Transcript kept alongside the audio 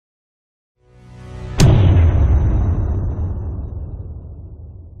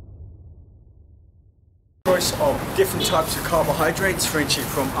choice of different types of carbohydrates, ranging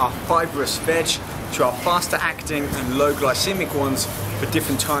from our fibrous veg to our faster acting and low glycemic ones for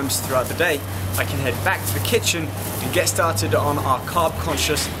different times throughout the day, I can head back to the kitchen and get started on our carb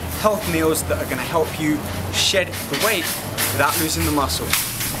conscious health meals that are going to help you shed the weight without losing the muscle.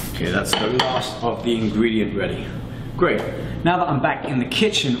 Okay, that's the last of the ingredient ready. Great. Now that I'm back in the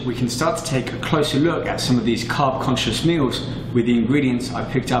kitchen, we can start to take a closer look at some of these carb conscious meals with the ingredients I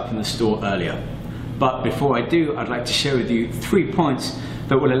picked up in the store earlier. But before I do, I'd like to share with you 3 points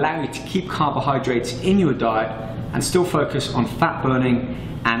that will allow you to keep carbohydrates in your diet and still focus on fat burning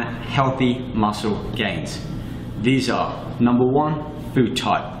and healthy muscle gains. These are: number 1, food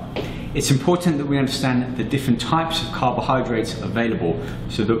type. It's important that we understand the different types of carbohydrates available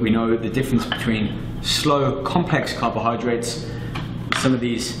so that we know the difference between slow, complex carbohydrates and some of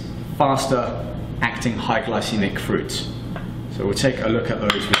these faster acting high glycemic fruits. So we'll take a look at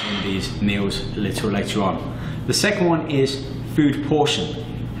those within these meals a little later on. The second one is food portion,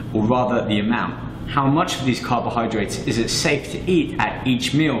 or rather the amount. How much of these carbohydrates is it safe to eat at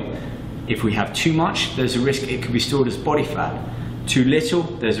each meal? If we have too much, there's a risk it could be stored as body fat. Too little,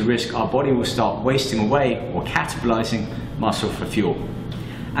 there's a risk our body will start wasting away or catabolizing muscle for fuel.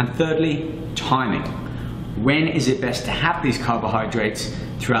 And thirdly, timing. When is it best to have these carbohydrates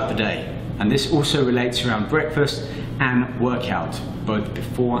throughout the day? And this also relates around breakfast and workout, both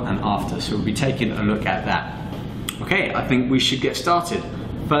before and after. So we'll be taking a look at that. Okay, I think we should get started.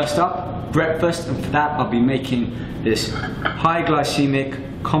 First up, breakfast, and for that I'll be making this high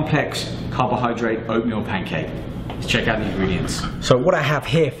glycemic, complex carbohydrate oatmeal pancake. Let's check out the ingredients. So what I have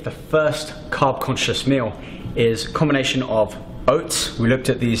here for the first carb conscious meal is a combination of oats. We looked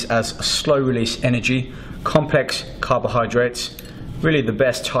at these as a slow release energy, complex carbohydrates. Really the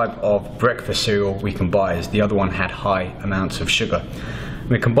best type of breakfast cereal we can buy, as the other one had high amounts of sugar.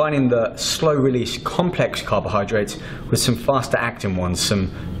 We're combining the slow release complex carbohydrates with some faster acting ones,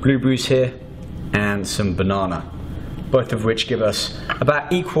 some blueberries here and some banana, both of which give us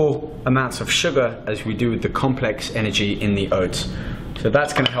about equal amounts of sugar as we do with the complex energy in the oats. So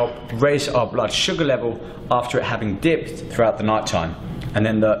that's going to help raise our blood sugar level after it having dipped throughout the night time. And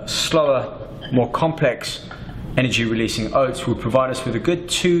then the slower, more complex energy releasing oats will provide us with a good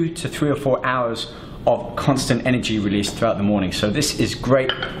 2 to 3 or 4 hours of constant energy release throughout the morning. So this is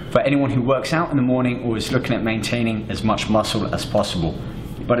great for anyone who works out in the morning or is looking at maintaining as much muscle as possible.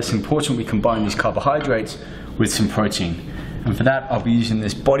 But it's important we combine these carbohydrates with some protein. And for that I'll be using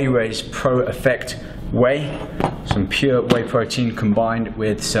this Body Raise Pro Effect whey, some pure whey protein combined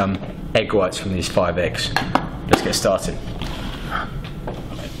with some egg whites from these 5 eggs. Let's get started.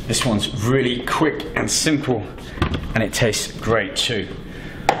 This one's really quick and simple, and it tastes great too.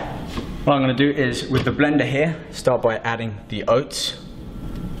 What I'm going to do is, with the blender here, start by adding the oats.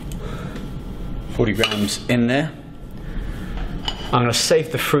 40 grams in there. I'm going to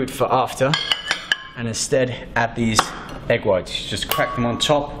save the fruit for after and instead add these egg whites. Just crack them on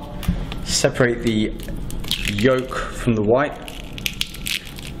top, separate the yolk from the white.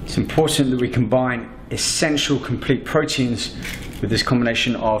 It's important that we combine essential complete proteins with this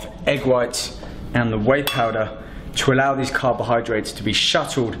combination of egg whites and the whey powder to allow these carbohydrates to be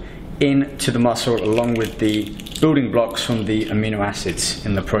shuttled into the muscle along with the building blocks from the amino acids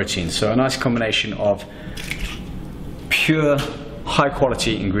in the protein. So a nice combination of pure high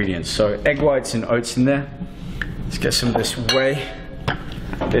quality ingredients. So egg whites and oats in there. Let's get some of this whey.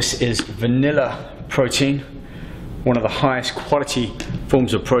 This is vanilla protein, one of the highest quality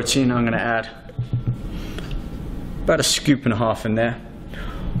forms of protein. I'm going to add about 1.5 scoops in there.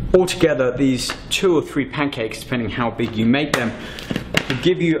 Altogether, these 2 or 3 pancakes, depending how big you make them, will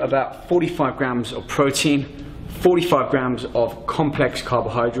give you about 45 grams of protein, 45 grams of complex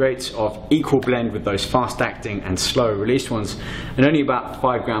carbohydrates of equal blend with those fast acting and slow release ones, and only about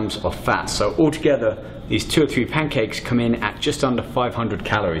 5 grams of fat. So altogether, these 2 or 3 pancakes come in at just under 500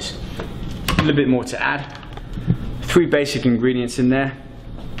 calories. A little bit more to add. 3 basic ingredients in there.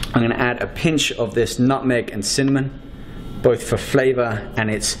 I'm going to add a pinch of this nutmeg and cinnamon, both for flavor and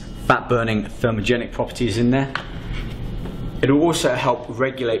its fat burning thermogenic properties in there. It will also help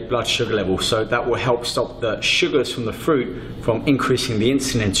regulate blood sugar levels, so that will help stop the sugars from the fruit from increasing the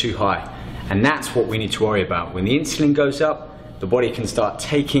insulin too high. And that's what we need to worry about. When the insulin goes up, the body can start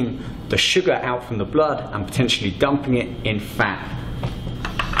taking the sugar out from the blood and potentially dumping it in fat.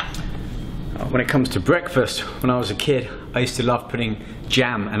 When it comes to breakfast, when I was a kid, I used to love putting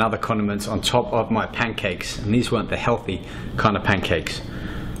jam and other condiments on top of my pancakes, and these weren't the healthy kind of pancakes.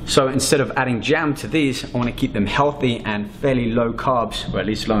 So instead of adding jam to these, I want to keep them healthy and fairly low carbs, or at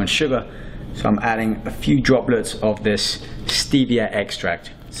least low in sugar. So I'm adding a few droplets of this stevia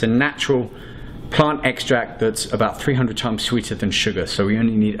extract. It's a natural plant extract that's about 300 times sweeter than sugar, so we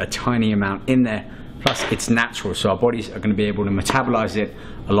only need a tiny amount in there. Plus it's natural, so our bodies are going to be able to metabolize it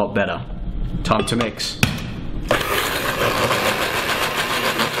a lot better. Time to mix.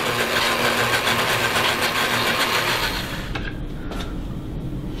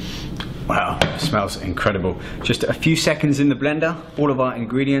 Wow, smells incredible. Just a few seconds in the blender, all of our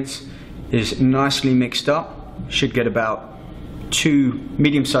ingredients is nicely mixed up. Should get about 2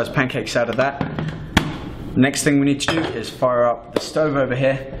 medium-sized pancakes out of that. Next thing we need to do is fire up the stove over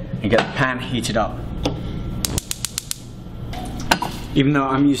here and get the pan heated up. Even though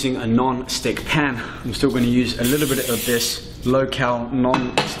I'm using a non-stick pan, I'm still going to use a little bit of this low-cal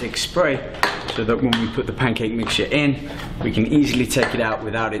non-stick spray so that when we put the pancake mixture in, we can easily take it out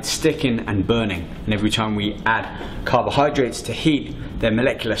without it sticking and burning. And every time we add carbohydrates to heat, their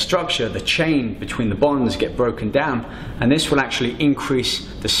molecular structure, the chain between the bonds, get broken down, and this will actually increase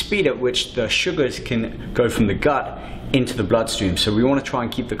the speed at which the sugars can go from the gut into the bloodstream. So we want to try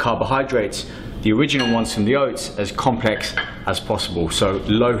and keep the carbohydrates, the original ones from the oats, as complex as possible. So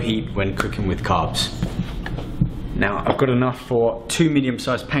low heat when cooking with carbs. Now I've got enough for 2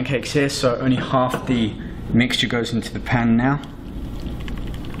 medium-sized pancakes here, so only half the mixture goes into the pan now.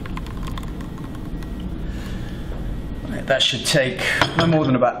 That should take no more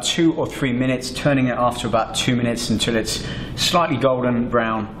than about 2 or 3 minutes, turning it after about 2 minutes until it's slightly golden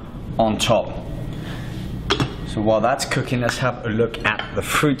brown on top. So while that's cooking, let's have a look at the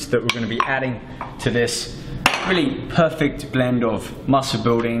fruits that we're going to be adding to this really perfect blend of muscle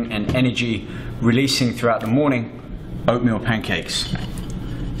building and energy releasing throughout the morning oatmeal pancakes.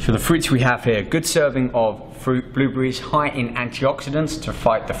 For the fruits we have here, good serving of fruit blueberries, high in antioxidants to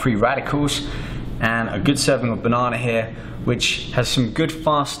fight the free radicals, and a good serving of banana here, which has some good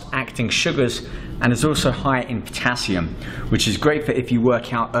fast acting sugars and is also high in potassium, which is great for if you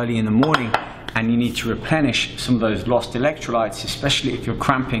work out early in the morning and you need to replenish some of those lost electrolytes, especially if you're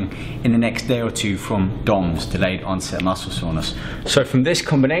cramping in the next day or two from DOMS, delayed onset muscle soreness. So from this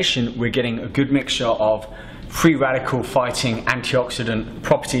combination, we're getting a good mixture of free radical fighting antioxidant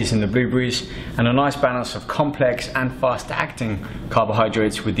properties in the blueberries and a nice balance of complex and fast acting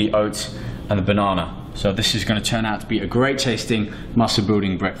carbohydrates with the oats and the banana. So this is going to turn out to be a great tasting muscle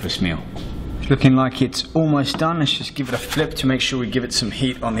building breakfast meal. It's looking like it's almost done. Let's just give it a flip to make sure we give it some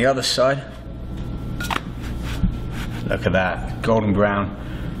heat on the other side. Look at that, golden brown.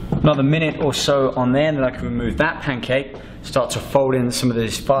 Another minute or so on there, and then I can remove that pancake, start to fold in some of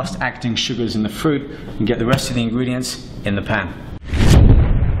these fast acting sugars in the fruit and get the rest of the ingredients in the pan.